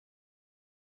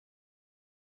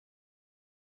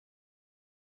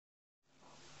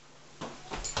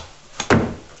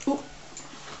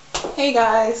Hey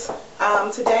guys,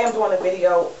 today I'm doing a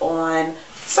video on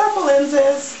circle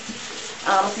lenses.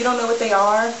 If you don't know what they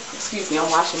are, excuse me, I'm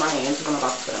washing my hands when I'm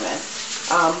about to put them in.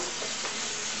 I'm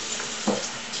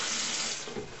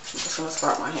just going to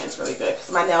scrub my hands really good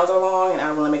because my nails are long and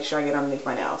I want to make sure I get underneath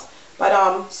my nails.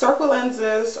 But circle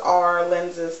lenses are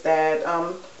lenses that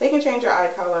they can change your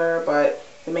eye color, but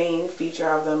the main feature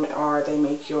of them are they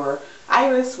make your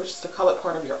iris, which is the colored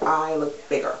part of your eye, look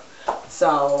bigger.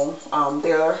 So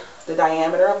the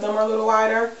diameter of them are a little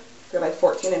wider. They're like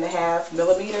 14.5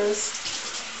 millimeters.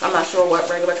 I'm not sure what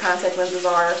regular contact lenses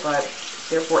are, but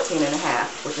they're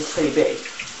 14.5, which is pretty big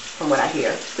from what I hear.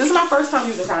 This is my first time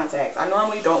using contacts. I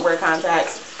normally don't wear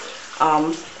contacts.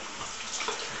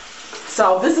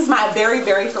 So this is my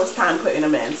very first time putting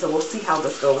them in. So we'll see how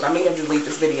this goes. I may have to delete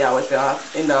this video if I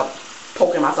end up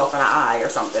poking myself in the eye or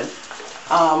something.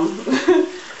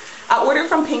 I ordered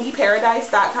from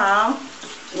pinkyparadise.com,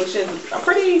 which is a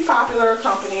pretty popular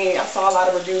company. I saw a lot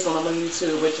of reviews on them on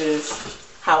YouTube, which is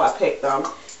how I picked them.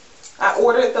 I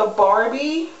ordered the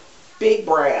Barbie Big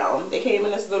Brown. They came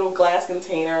in this little glass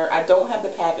container. I don't have the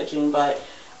packaging, but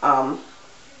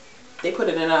they put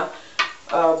it in a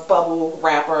bubble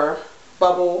wrapper,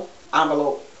 bubble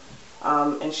envelope,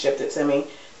 and shipped it to me.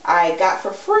 I got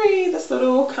for free this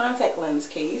little contact lens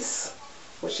case,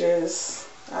 which is,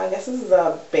 I guess this is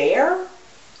a bear,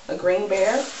 a green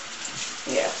bear.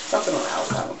 Yeah, something on the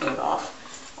outside. I'll clean it off.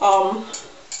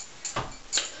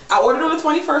 I ordered on the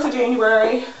 21st of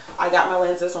January. I got my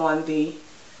lenses on I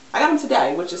got them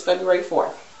today, which is February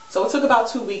 4th. So it took about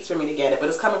 2 weeks for me to get it, but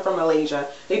it's coming from Malaysia.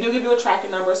 They do give you a tracking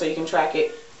number so you can track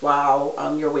it while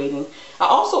you're waiting. I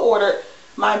also ordered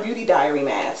my Beauty Diary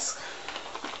mask.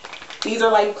 These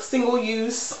are like single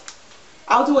use.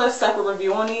 I'll do a separate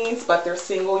review on these, but they're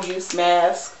single use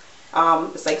masks.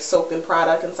 It's like soaked in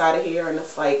product inside of here, and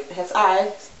it's like, it has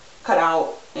eyes cut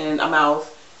out and a mouth,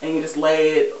 and you just lay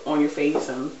it on your face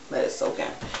and let it soak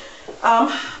in.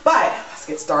 But let's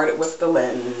get started with the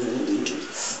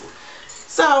lens.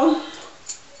 So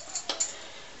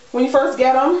when you first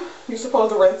get them, you're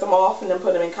supposed to rinse them off and then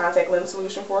put them in contact lens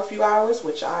solution for a few hours,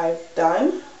 which I've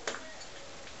done.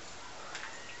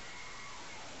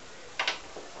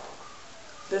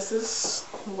 This is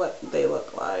what they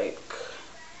look like.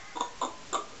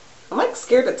 I'm like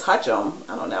scared to touch them.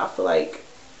 I don't know. I feel like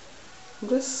I'm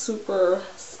just super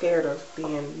scared of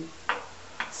being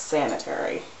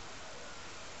sanitary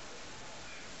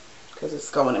because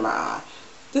it's going in my eye.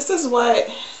 This is what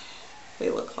they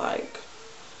look like.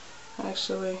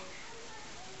 Actually,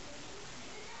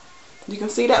 you can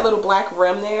see that little black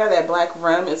rim there. That black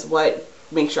rim is what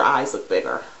makes your eyes look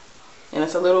bigger. And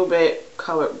it's a little bit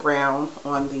colored brown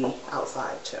on the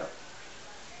outside too.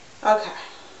 Okay,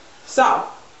 so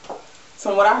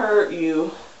what I heard,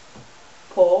 you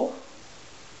pull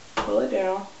it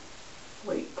down,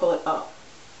 wait, pull it up,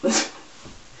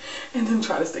 and then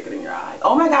try to stick it in your eye.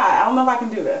 Oh my God, I don't know if I can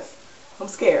do this. I'm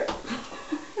scared.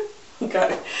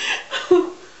 Okay.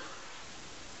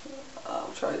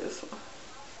 I'll try this one.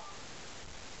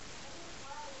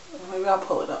 Maybe I'll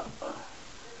pull it up.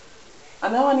 I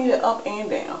know I need it up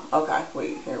and down. Okay,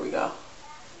 wait, here we go.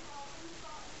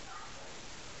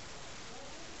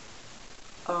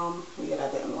 Yeah,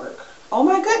 that didn't work. Oh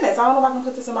my goodness, I don't know if I can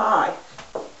put this in my eye.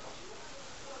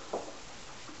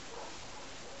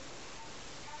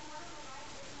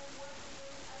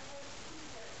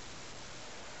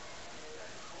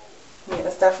 Yeah,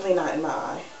 that's definitely not in my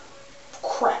eye.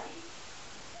 Crap.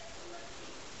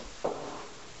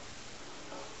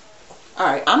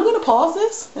 Alright, I'm going to pause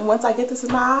this, and once I get this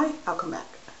in my eye, I'll come back.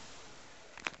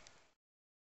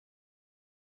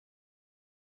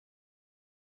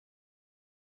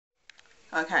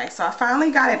 Okay, so I finally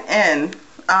got it in.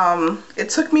 It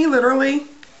took me literally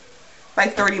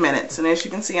like 30 minutes, and as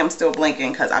you can see, I'm still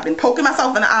blinking because I've been poking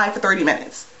myself in the eye for 30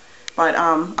 minutes. But,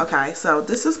 okay, so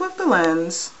this is with the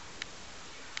lens,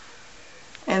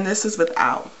 and this is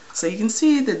without. So you can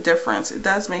see the difference. It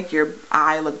does make your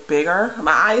eye look bigger.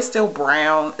 My eye is still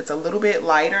brown. It's a little bit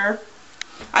lighter.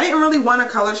 I didn't really want a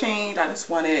color change. I just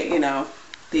wanted, you know,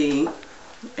 the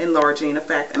enlarging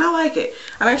effect, and I like it.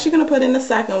 I'm actually going to put in the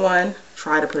second one,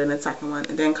 try to put in the second one,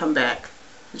 and then come back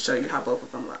and show you how both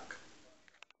of them look.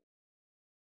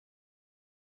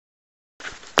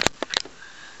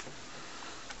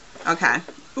 Okay.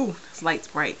 Ooh, this light's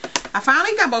bright. I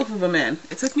finally got both of them in.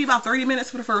 It took me about 30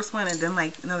 minutes for the first one and then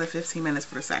like another 15 minutes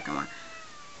for the second one.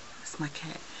 That's my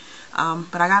cat.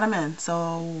 But I got them in.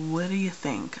 So what do you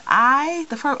think? I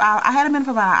had them in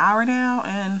for about an hour now,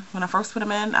 and when I first put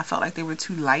them in, I felt like they were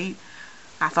too light.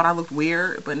 I thought I looked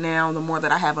weird, but now the more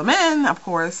that I have them in, of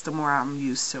course, the more I'm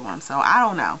used to them. So I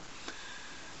don't know.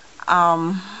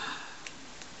 I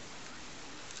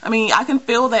mean, I can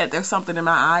feel that there's something in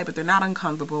my eye, but they're not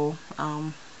uncomfortable.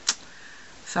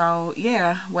 So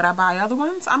yeah, would I buy other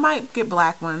ones? I might get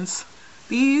black ones.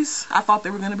 These, I thought they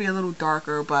were going to be a little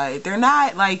darker, but they're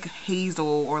not like hazel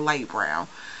or light brown.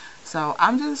 So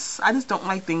I just don't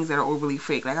like things that are overly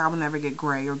fake. Like I will never get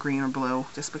gray or green or blue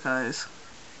just because,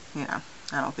 you know,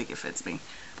 I don't think it fits me.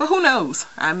 But who knows?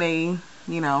 I may,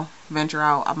 you know, venture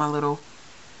out of my little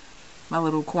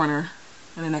corner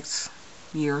in the next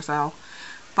year or so.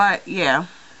 But yeah.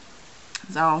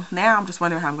 So now I'm just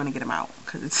wondering how I'm going to get them out,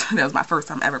 because that was my first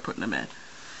time ever putting them in.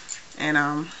 And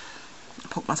I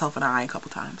poked myself in the eye a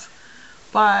couple times.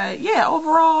 But yeah,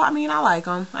 overall, I mean, I like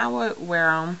them. I would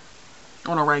wear them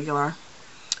on a regular.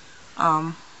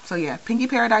 So yeah, Pinky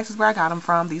Paradise is where I got them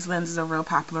from. These lenses are real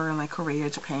popular in like Korea,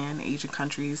 Japan, Asian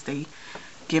countries. They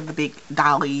give the big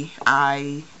dolly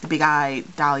eye, the big eye,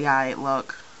 dolly eye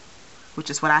look, which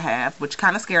is what I have, which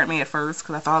kind of scared me at first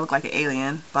because I thought I looked like an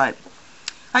alien. But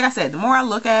like I said, the more I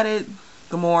look at it,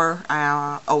 the more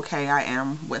okay I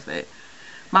am with it.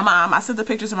 My mom, I sent the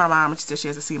pictures to my mom, and she said she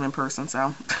has to see them in person,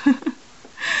 so.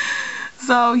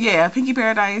 So yeah, Pinky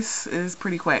Paradise is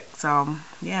pretty quick. So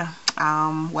yeah,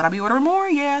 would I be ordering more?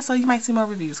 Yeah, so you might see more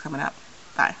reviews coming up.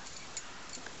 Bye.